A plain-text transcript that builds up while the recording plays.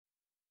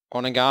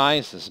Morning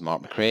guys, this is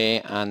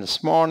McRae, and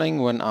this morning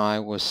when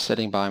I was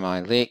sitting by my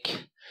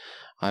lake,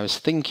 I was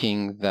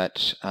thinking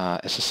that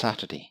it's a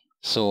Saturday.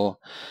 So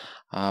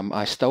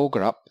I still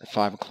got up at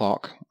 5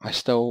 o'clock, I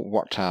still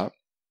worked out,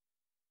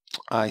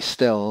 I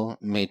still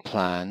made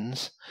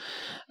plans,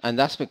 and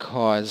that's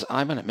because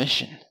I'm on a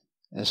mission.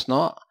 It's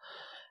not,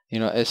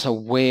 it's a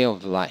way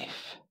of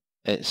life.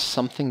 It's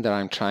something that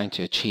I'm trying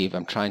to achieve.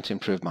 I'm trying to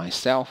improve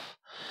myself.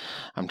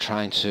 I'm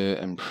trying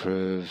to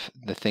improve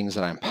the things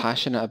that I'm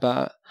passionate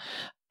about,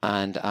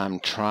 and I'm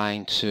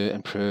trying to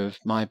improve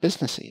my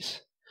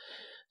businesses.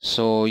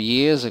 So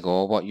years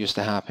ago, what used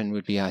to happen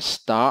would be I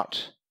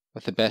start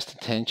with the best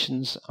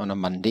intentions on a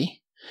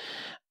Monday,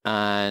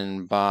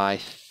 and by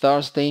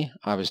Thursday,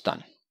 I was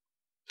done.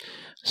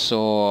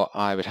 So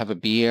I would have a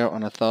beer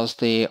on a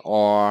Thursday,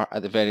 or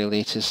at the very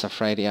latest, a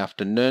Friday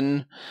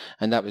afternoon,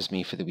 and that was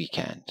me for the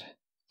weekend.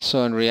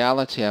 So in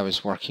reality, I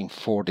was working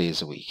 4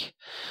 days a week.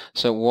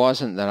 So it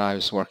wasn't that I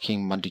was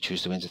working Monday,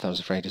 Tuesday, Wednesday,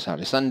 Thursday, Friday,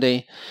 Saturday,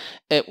 Sunday.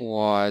 It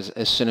was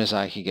as soon as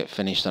I could get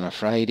finished on a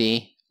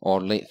Friday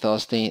or late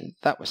Thursday,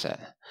 that was it.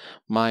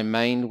 My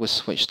mind was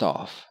switched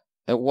off.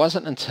 It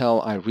wasn't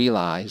until I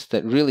realized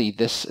that really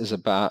this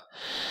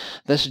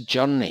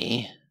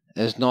journey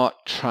is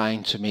not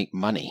trying to make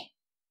money.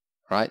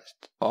 Right?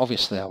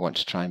 Obviously, I want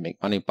to try and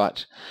make money,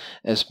 but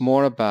it's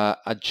more about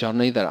a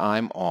journey that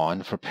I'm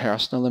on for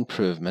personal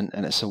improvement,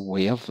 and it's a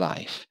way of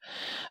life,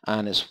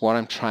 and it's what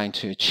I'm trying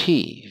to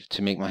achieve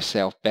to make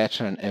myself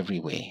better in every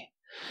way.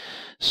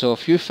 So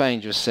if you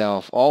find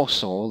yourself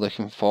also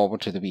looking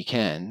forward to the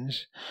weekend,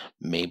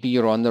 maybe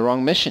you're on the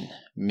wrong mission.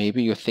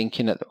 Maybe you're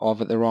thinking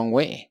of it the wrong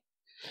way.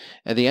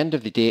 At the end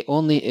of the day,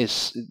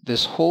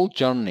 this whole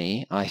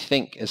journey, I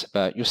think, is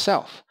about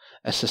yourself.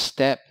 It's a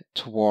step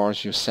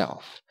towards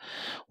yourself.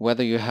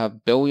 Whether you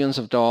have billions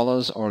of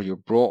dollars or you're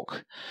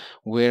broke,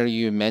 where are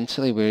you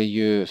mentally, where are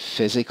you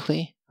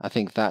physically? I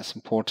think that's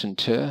important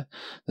too.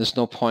 There's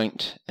no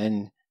point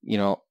in,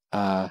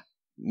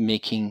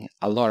 making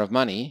a lot of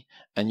money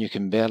and you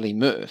can barely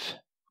move.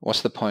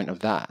 What's the point of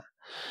that?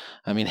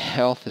 I mean,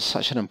 health is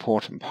such an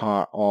important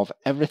part of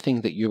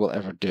everything that you will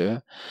ever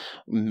do,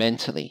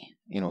 mentally,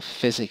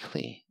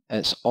 physically.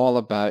 It's all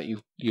about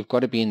you've got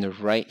to be in the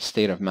right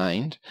state of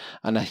mind,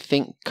 and I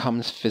think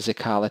comes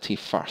physicality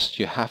first.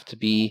 You have to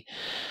be,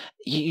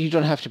 you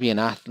don't have to be an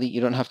athlete,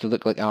 you don't have to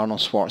look like Arnold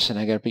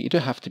Schwarzenegger, but you do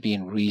have to be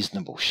in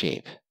reasonable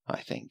shape,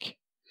 I think.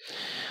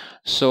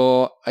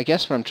 So I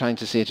guess what I'm trying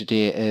to say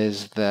today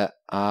is that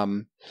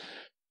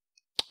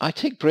I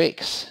take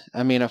breaks.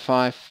 I mean, if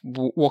I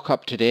woke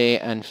up today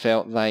and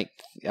felt like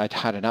I'd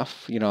had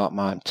enough,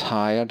 I'm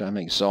tired, I'm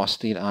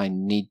exhausted, I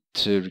need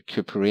to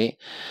recuperate,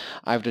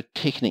 I would have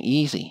taken it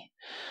easy.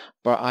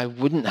 But I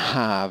wouldn't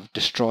have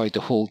destroyed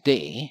the whole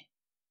day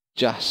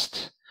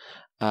just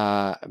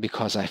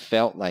because I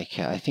felt like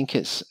it. I think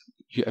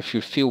if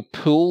you feel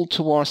pulled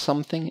towards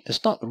something,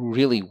 it's not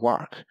really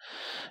work.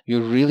 You're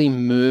really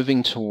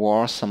moving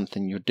towards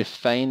something. You're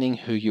defining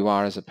who you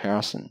are as a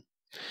person.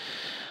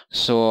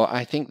 So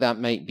I think that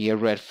might be a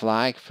red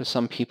flag for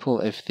some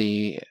people. If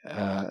they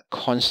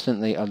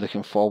constantly are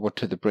looking forward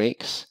to the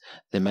breaks,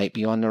 they might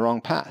be on the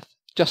wrong path.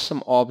 Just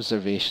some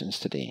observations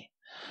today.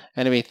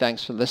 Anyway,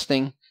 thanks for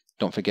listening.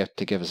 Don't forget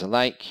to give us a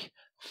like,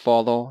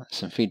 follow,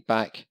 some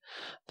feedback.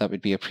 That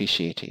would be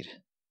appreciated.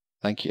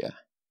 Thank you.